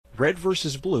Red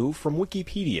vs. Blue from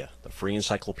Wikipedia, the free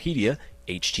encyclopedia,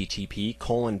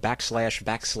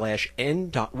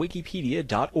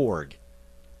 http://n.wikipedia.org.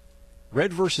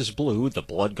 Red vs. Blue, The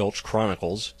Blood Gulch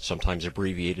Chronicles, sometimes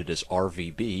abbreviated as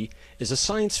RVB, is a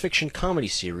science fiction comedy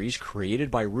series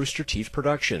created by Rooster Teeth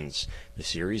Productions. The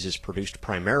series is produced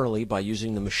primarily by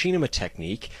using the machinima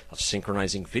technique of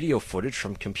synchronizing video footage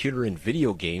from computer and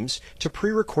video games to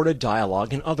pre-recorded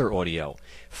dialogue and other audio.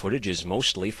 Footage is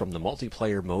mostly from the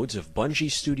multiplayer modes of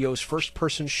Bungie Studios'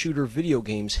 first-person shooter video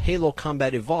games Halo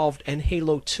Combat Evolved and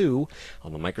Halo 2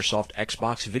 on the Microsoft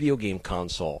Xbox video game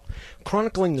console.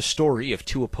 Chronicling the story of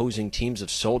two opposing teams of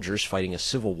soldiers fighting a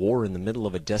civil war in the middle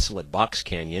of a desolate box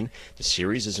canyon, the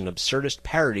series is an absurdist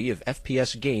parody of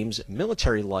FPS games,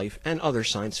 military life, and other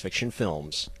science fiction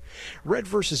films. Red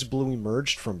vs. Blue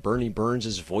emerged from Bernie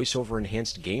Burns'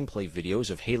 voiceover-enhanced gameplay videos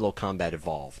of Halo Combat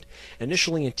Evolved.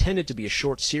 Initially intended to be a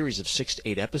short series of 6 to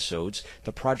 8 episodes,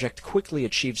 the project quickly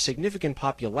achieved significant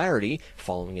popularity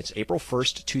following its April 1,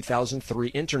 2003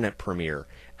 internet premiere.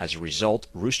 As a result,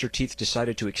 Rooster Teeth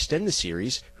decided to extend the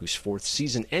series, whose 4th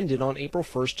season ended on April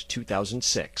 1,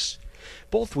 2006.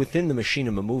 Both within the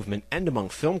machinima movement and among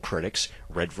film critics,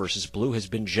 Red vs. Blue has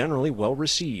been generally well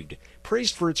received.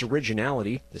 Praised for its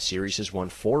originality, the series has won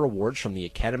 4 awards from the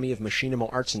Academy of Machinima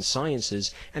Arts and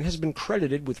Sciences and has been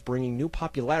credited with bringing new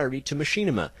popularity to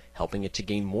machinima, helping it to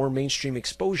gain more mainstream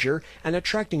exposure and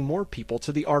attracting more people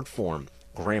to the art form.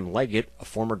 Graham Leggett, a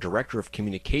former director of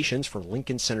communications for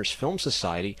Lincoln Center's Film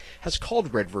Society, has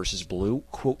called Red vs. Blue,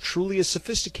 quote, truly as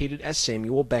sophisticated as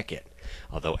Samuel Beckett.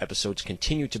 Although episodes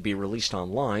continue to be released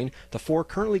online, the 4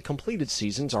 currently completed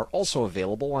seasons are also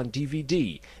available on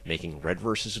DVD, making Red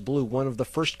vs. Blue one of the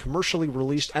first commercially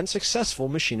released and successful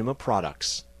machinima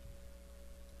products.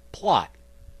 Plot: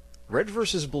 Red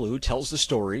vs. Blue tells the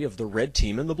story of the Red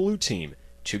Team and the Blue Team,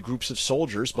 2 groups of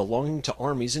soldiers belonging to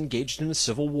armies engaged in a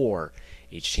civil war.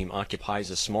 Each team occupies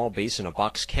a small base in a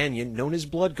box canyon known as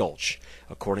Blood Gulch.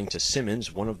 According to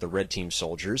Simmons, one of the Red Team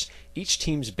soldiers, each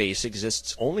team's base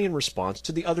exists only in response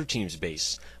to the other team's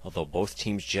base. Although both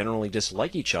teams generally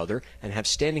dislike each other and have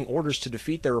standing orders to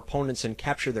defeat their opponents and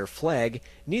capture their flag,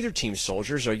 neither team's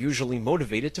soldiers are usually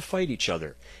motivated to fight each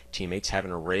other. Teammates have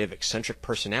an array of eccentric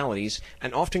personalities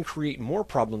and often create more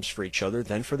problems for each other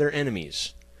than for their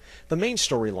enemies. The main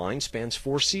storyline spans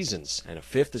 4 seasons, and a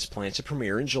 5th is planned to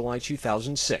premiere in July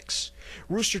 2006.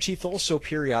 Rooster Teeth also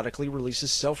periodically releases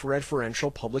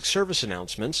self-referential public service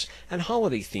announcements and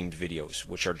holiday-themed videos,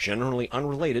 which are generally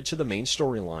unrelated to the main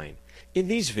storyline. In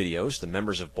these videos, the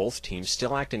members of both teams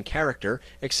still act in character,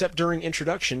 except during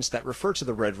introductions that refer to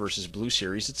the Red vs. Blue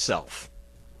series itself.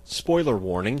 Spoiler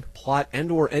warning, plot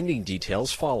and/or ending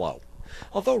details follow.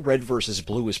 Although Red vs.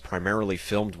 Blue is primarily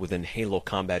filmed within Halo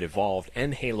Combat Evolved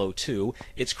and Halo 2,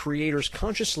 its creators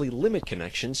consciously limit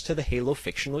connections to the Halo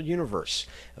fictional universe.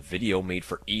 A video made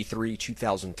for E3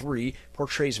 2003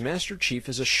 portrays Master Chief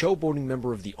as a showboating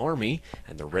member of the Army,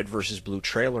 and the Red vs. Blue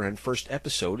trailer and first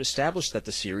episode established that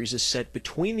the series is set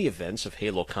between the events of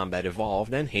Halo Combat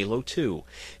Evolved and Halo 2.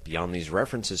 Beyond these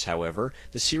references, however,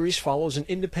 the series follows an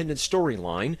independent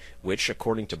storyline, which,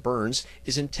 according to Burns,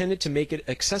 is intended to make it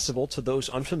accessible to those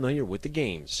unfamiliar with the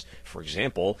games. For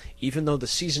example, even though the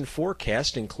Season 4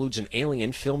 cast includes an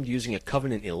alien filmed using a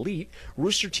Covenant elite,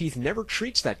 Rooster Teeth never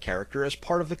treats that character as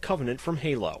part of the Covenant from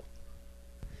Halo.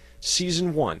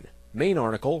 Season 1. Main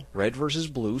article, Red vs.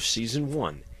 Blue Season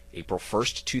 1. April 1,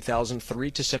 2003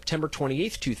 to September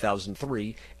 28,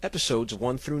 2003, episodes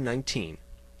 1 through 19.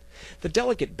 The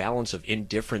delicate balance of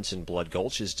indifference in Blood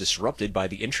Gulch is disrupted by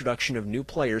the introduction of new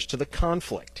players to the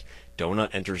conflict.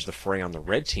 Donut enters the fray on the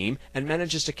Red Team and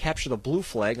manages to capture the Blue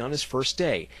flag on his first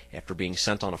day, after being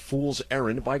sent on a fool's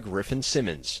errand by Griffin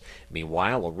Simmons.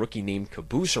 Meanwhile, a rookie named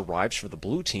Caboose arrives for the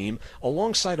Blue Team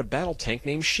alongside a battle tank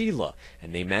named Sheila,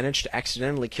 and they manage to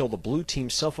accidentally kill the Blue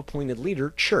Team's self-appointed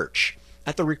leader, Church.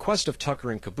 At the request of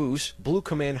Tucker and Caboose, Blue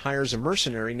Command hires a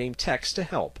mercenary named Tex to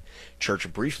help.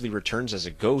 Church briefly returns as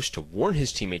a ghost to warn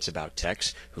his teammates about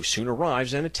Tex, who soon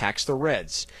arrives and attacks the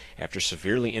Reds. After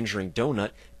severely injuring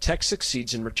Donut, Tex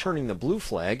succeeds in returning the Blue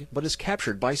flag, but is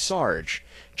captured by Sarge.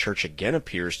 Church again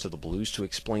appears to the Blues to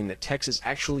explain that Tex is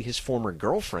actually his former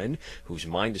girlfriend, whose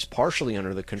mind is partially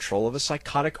under the control of a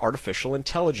psychotic artificial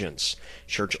intelligence.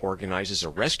 Church organizes a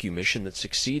rescue mission that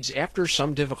succeeds after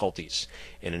some difficulties.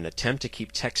 In an attempt to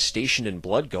keep Tex stationed in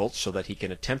Blood Gulch so that he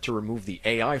can attempt to remove the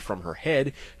AI from her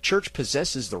head, Church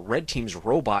possesses the Red Team's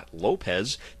robot,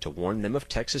 Lopez, to warn them of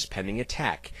Tex's pending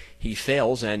attack. He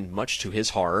fails, and, much to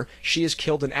his horror, she is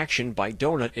killed in action by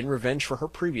Donut in revenge for her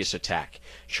previous attack.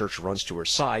 Church runs to her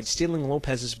side, stealing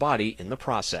Lopez's body in the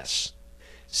process.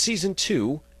 Season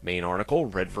 2, Main article,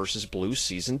 Red vs. Blue,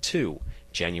 Season 2,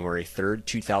 January 3,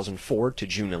 2004 to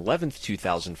June 11,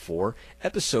 2004,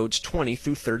 episodes 20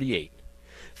 through 38.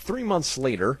 3 months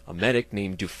later, a medic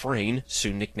named Dufresne,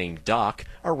 soon nicknamed Doc,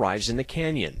 arrives in the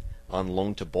canyon. On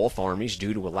loan to both armies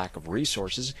due to a lack of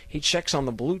resources, he checks on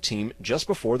the blue team just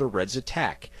before the Reds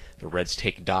attack. The Reds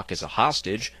take Doc as a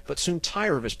hostage, but soon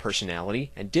tire of his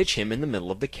personality and ditch him in the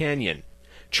middle of the canyon.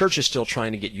 Church is still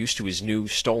trying to get used to his new,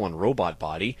 stolen robot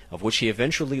body, of which he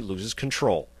eventually loses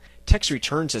control. Tex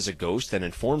returns as a ghost and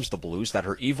informs the Blues that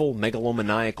her evil,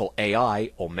 megalomaniacal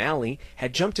AI, O'Malley,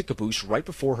 had jumped to Caboose right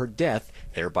before her death,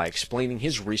 thereby explaining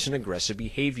his recent aggressive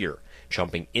behavior.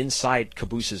 Jumping inside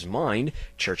Caboose's mind,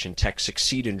 Church and Tex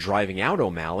succeed in driving out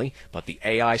O'Malley, but the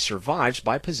AI survives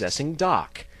by possessing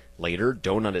Doc. Later,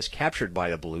 Donut is captured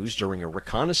by the Blues during a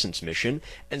reconnaissance mission,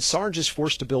 and Sarge is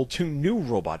forced to build 2 new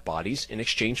robot bodies in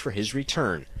exchange for his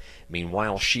return.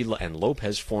 Meanwhile, Sheila and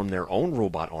Lopez form their own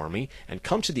robot army and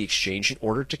come to the exchange in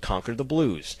order to conquer the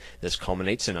Blues. This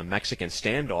culminates in a Mexican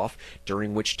standoff,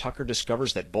 during which Tucker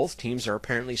discovers that both teams are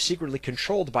apparently secretly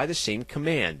controlled by the same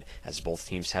command, as both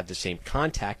teams have the same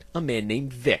contact, a man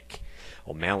named Vic.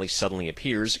 O'Malley suddenly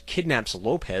appears, kidnaps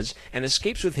Lopez, and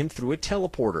escapes with him through a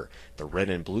teleporter. The red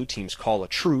and blue teams call a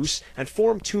truce and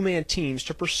form 2-man teams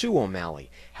to pursue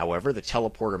O'Malley. However, the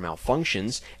teleporter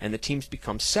malfunctions, and the teams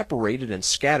become separated and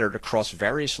scattered across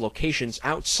various locations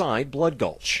outside Blood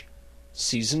Gulch.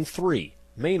 Season 3.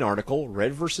 Main article,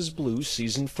 Red vs. Blue,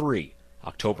 Season 3.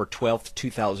 October 12,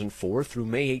 2004 through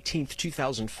May 18,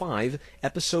 2005,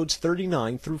 episodes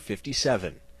 39 through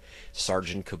 57.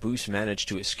 Sergeant Caboose managed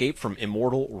to escape from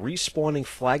immortal, respawning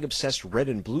flag-obsessed red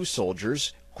and blue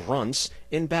soldiers, grunts,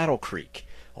 in Battle Creek.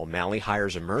 O'Malley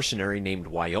hires a mercenary named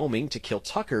Wyoming to kill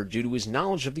Tucker due to his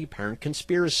knowledge of the apparent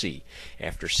conspiracy.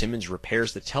 After Simmons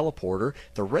repairs the teleporter,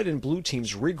 the red and blue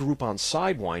teams regroup on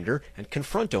Sidewinder and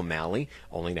confront O'Malley,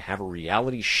 only to have a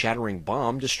reality-shattering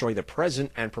bomb destroy the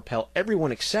present and propel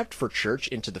everyone except for Church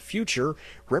into the future,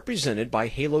 represented by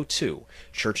Halo 2.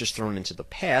 Church is thrown into the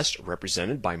past,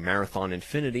 represented by Marathon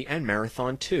Infinity and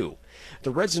Marathon 2.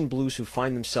 The Reds and Blues who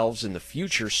find themselves in the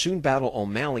future soon battle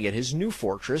O'Malley at his new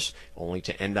fortress, only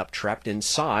to end up trapped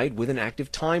inside with an active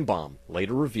time bomb,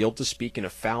 later revealed to speak in a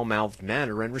foul-mouthed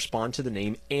manner and respond to the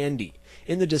name Andy.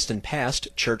 In the distant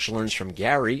past, Church learns from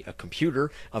Gary, a computer,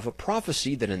 of a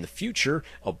prophecy that in the future,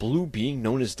 a blue being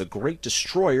known as the Great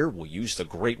Destroyer will use the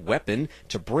Great Weapon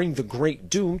to bring the Great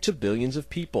Doom to billions of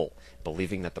people.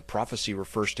 Believing that the prophecy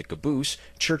refers to Caboose,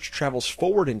 Church travels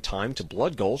forward in time to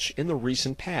Blood Gulch in the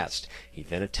recent past. He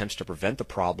then attempts to prevent the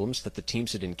problems that the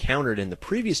teams had encountered in the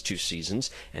previous 2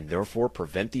 seasons, and therefore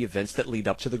prevent the events that lead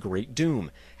up to the Great Doom.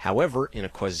 However, in a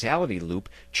causality loop,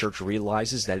 Church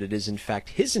realizes that it is in fact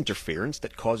his interference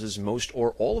that causes most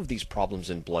or all of these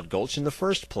problems in Blood Gulch in the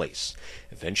first place.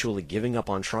 Eventually giving up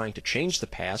on trying to change the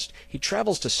past, he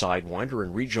travels to Sidewinder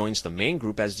and rejoins the main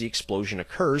group as the explosion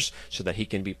occurs, so that he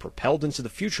can be propelled into the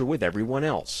future with everyone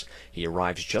else. He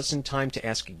arrives just in time to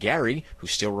ask Gary, who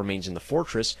still remains in the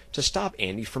fortress, to stop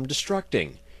Andy from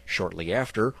destructing. Shortly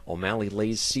after, O'Malley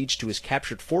lays siege to his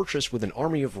captured fortress with an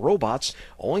army of robots,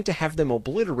 only to have them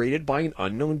obliterated by an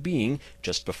unknown being,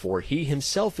 just before he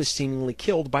himself is seemingly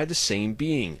killed by the same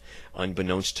being.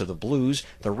 Unbeknownst to the Blues,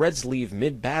 the Reds leave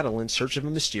mid-battle in search of a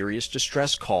mysterious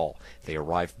distress call. They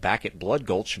arrive back at Blood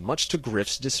Gulch, much to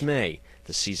Griff's dismay.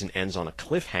 The season ends on a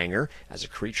cliffhanger, as a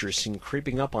creature is seen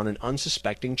creeping up on an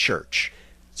unsuspecting Church.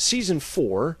 Season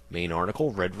 4, main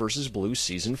article, Red vs. Blue,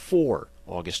 Season 4,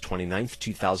 August 29,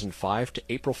 2005 to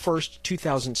April 1,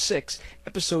 2006,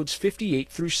 episodes 58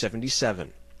 through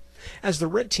 77. As the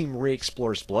Red Team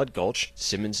re-explores Blood Gulch,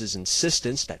 Simmons'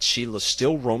 insistence that Sheila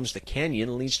still roams the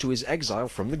canyon leads to his exile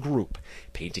from the group.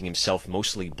 Painting himself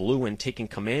mostly blue and taking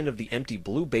command of the empty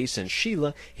blue base and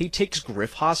Sheila, he takes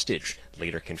Griff hostage,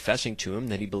 later confessing to him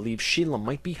that he believes Sheila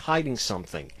might be hiding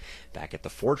something. Back at the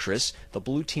fortress, the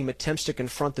blue team attempts to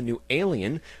confront the new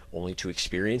alien, only to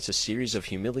experience a series of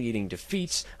humiliating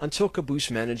defeats until Caboose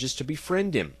manages to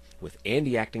befriend him. With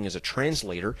Andy acting as a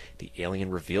translator, the alien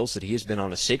reveals that he has been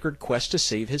on a sacred quest to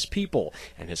save his people,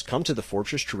 and has come to the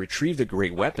fortress to retrieve the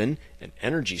Great Weapon, an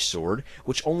energy sword,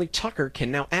 which only Tucker can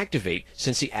now activate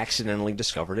since he accidentally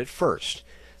discovered it first.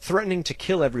 Threatening to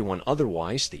kill everyone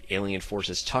otherwise, the alien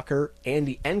forces Tucker,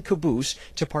 Andy, and Caboose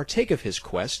to partake of his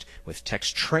quest, with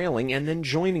Tex trailing and then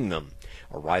joining them.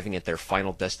 Arriving at their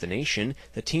final destination,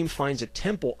 the team finds a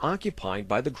temple occupied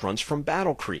by the grunts from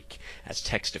Battle Creek. As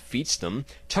Tex defeats them,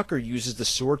 Tucker uses the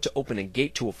sword to open a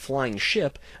gate to a flying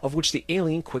ship, of which the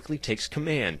alien quickly takes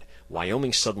command.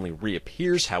 Wyoming suddenly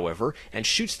reappears, however, and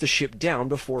shoots the ship down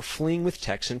before fleeing with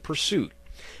Tex in pursuit.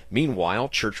 Meanwhile,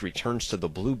 Church returns to the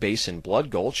Blue base in Blood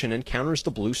Gulch and encounters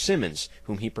the Blue Simmons,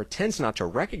 whom he pretends not to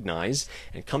recognize,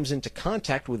 and comes into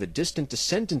contact with a distant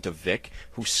descendant of Vic,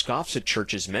 who scoffs at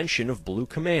Church's mention of Blue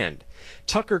Command.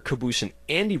 Tucker, Caboose, and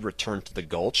Andy return to the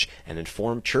Gulch and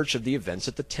inform Church of the events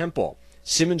at the temple.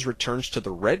 Simmons returns to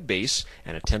the Red base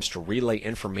and attempts to relay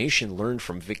information learned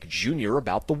from Vic Jr.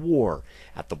 about the war.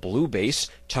 At the Blue base,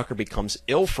 Tucker becomes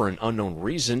ill for an unknown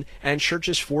reason, and Church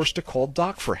is forced to call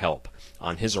Doc for help.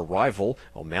 On his arrival,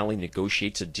 O'Malley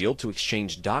negotiates a deal to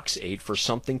exchange Doc's aid for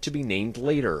something to be named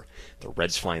later. The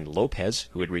Reds find Lopez,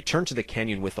 who had returned to the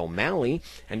canyon with O'Malley,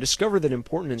 and discover that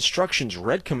important instructions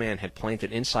Red Command had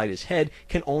planted inside his head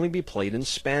can only be played in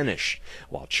Spanish.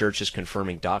 While Church is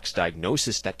confirming Doc's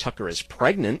diagnosis that Tucker is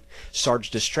pregnant,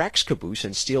 Sarge distracts Caboose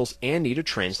and steals Andy to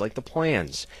translate the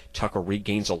plans. Tucker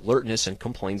regains alertness and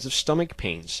complains of stomach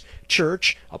pains.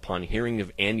 Church, upon hearing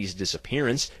of Andy's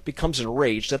disappearance, becomes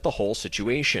enraged at the whole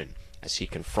situation. As he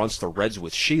confronts the Reds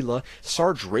with Sheila,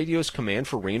 Sarge radios command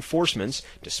for reinforcements,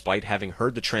 despite having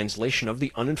heard the translation of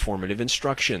the uninformative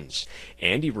instructions.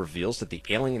 Andy reveals that the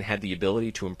alien had the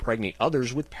ability to impregnate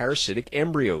others with parasitic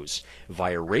embryos.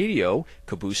 Via radio,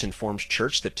 Caboose informs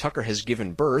Church that Tucker has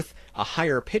given birth, a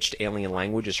higher-pitched alien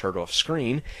language is heard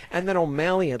off-screen, and that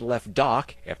O'Malley had left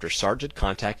Doc after Sarge had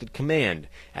contacted command.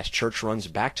 As Church runs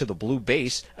back to the Blue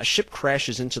base, a ship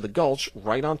crashes into the Gulch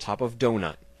right on top of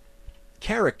Donut.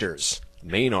 Characters.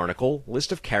 Main article,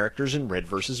 list of characters in Red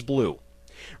vs. Blue.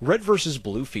 Red vs.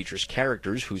 Blue features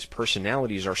characters whose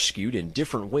personalities are skewed in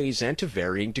different ways and to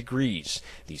varying degrees.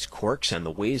 These quirks and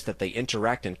the ways that they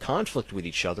interact and conflict with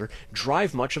each other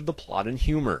drive much of the plot and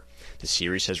humor. The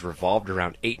series has revolved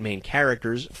around 8 main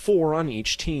characters, 4 on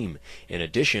each team. In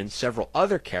addition, several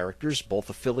other characters, both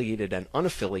affiliated and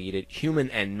unaffiliated, human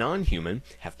and non-human,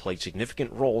 have played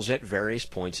significant roles at various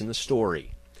points in the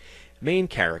story. Main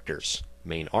characters.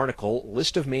 Main article,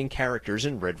 list of main characters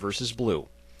in Red vs. Blue.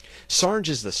 Sarge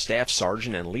is the staff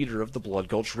sergeant and leader of the Blood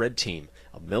Gulch Red Team.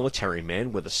 A military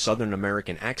man with a Southern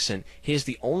American accent, he is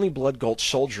the only Blood Gulch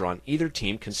soldier on either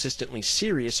team consistently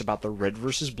serious about the Red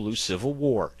vs. Blue Civil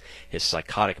War. His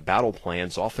psychotic battle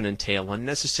plans often entail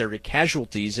unnecessary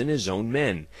casualties in his own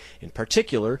men. In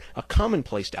particular, a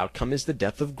commonplace outcome is the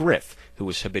death of Griff, who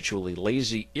is habitually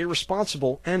lazy,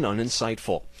 irresponsible, and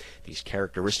uninsightful. These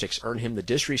characteristics earn him the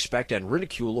disrespect and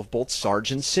ridicule of both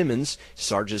Sarge and Simmons,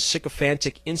 Sarge's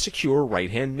sycophantic, insecure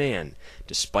right-hand man.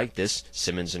 Despite this,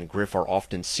 Simmons and Griff are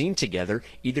often seen together,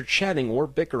 either chatting or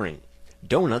bickering.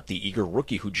 Donut, the eager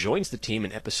rookie who joins the team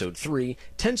in Episode 3,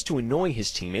 tends to annoy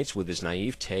his teammates with his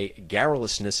naivete,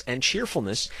 garrulousness, and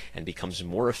cheerfulness, and becomes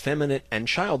more effeminate and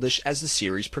childish as the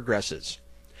series progresses.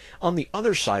 On the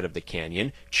other side of the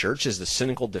canyon, Church is the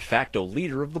cynical de facto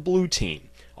leader of the Blue Team.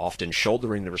 Often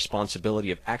shouldering the responsibility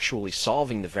of actually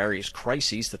solving the various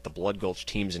crises that the Blood Gulch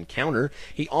teams encounter,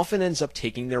 he often ends up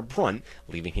taking their brunt,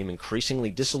 leaving him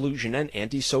increasingly disillusioned and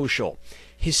antisocial.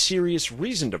 His serious,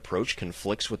 reasoned approach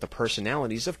conflicts with the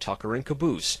personalities of Tucker and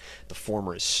Caboose. The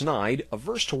former is snide,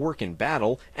 averse to work in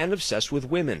battle, and obsessed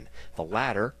with women. The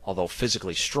latter, although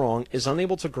physically strong, is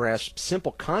unable to grasp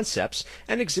simple concepts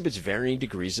and exhibits varying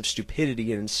degrees of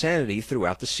stupidity and insanity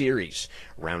throughout the series.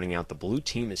 Rounding out the Blue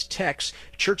Team is Tex,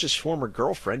 Church's former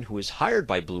girlfriend, who is hired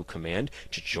by Blue Command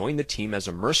to join the team as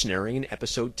a mercenary in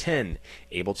Episode 10.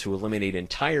 Able to eliminate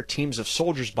entire teams of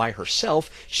soldiers by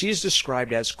herself, she is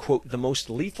described as, quote, the most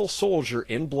lethal soldier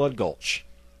in Blood Gulch.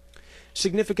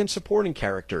 Significant supporting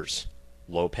characters.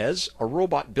 Lopez, a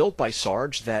robot built by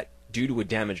Sarge that, due to a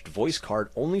damaged voice card,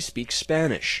 only speaks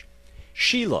Spanish.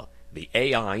 Sheila, the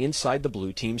AI inside the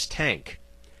Blue Team's tank.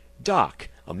 Doc,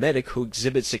 a medic who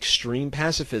exhibits extreme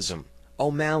pacifism.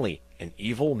 O'Malley, an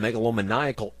evil,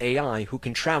 megalomaniacal AI who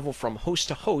can travel from host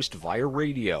to host via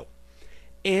radio.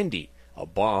 Andy, a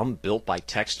bomb built by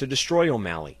Tex to destroy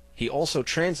O'Malley. He also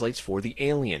translates for the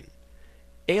alien.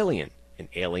 Alien, an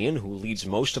alien who leads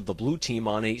most of the Blue Team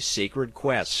on a sacred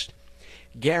quest.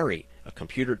 Gary, a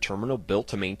computer terminal built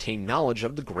to maintain knowledge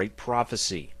of the Great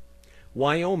Prophecy.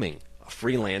 Wyoming, a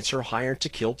freelancer hired to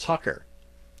kill Tucker.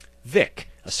 Vic,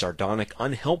 a sardonic,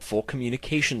 unhelpful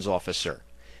communications officer.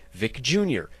 Vic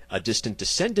Jr., a distant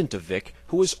descendant of Vic,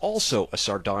 who is also a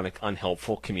sardonic,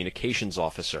 unhelpful communications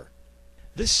officer.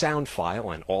 This sound file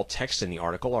and all text in the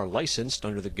article are licensed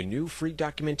under the GNU Free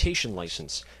Documentation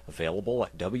License, available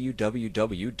at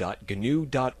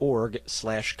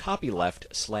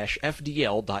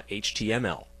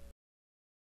www.gnu.org/copyleft/fdl.html.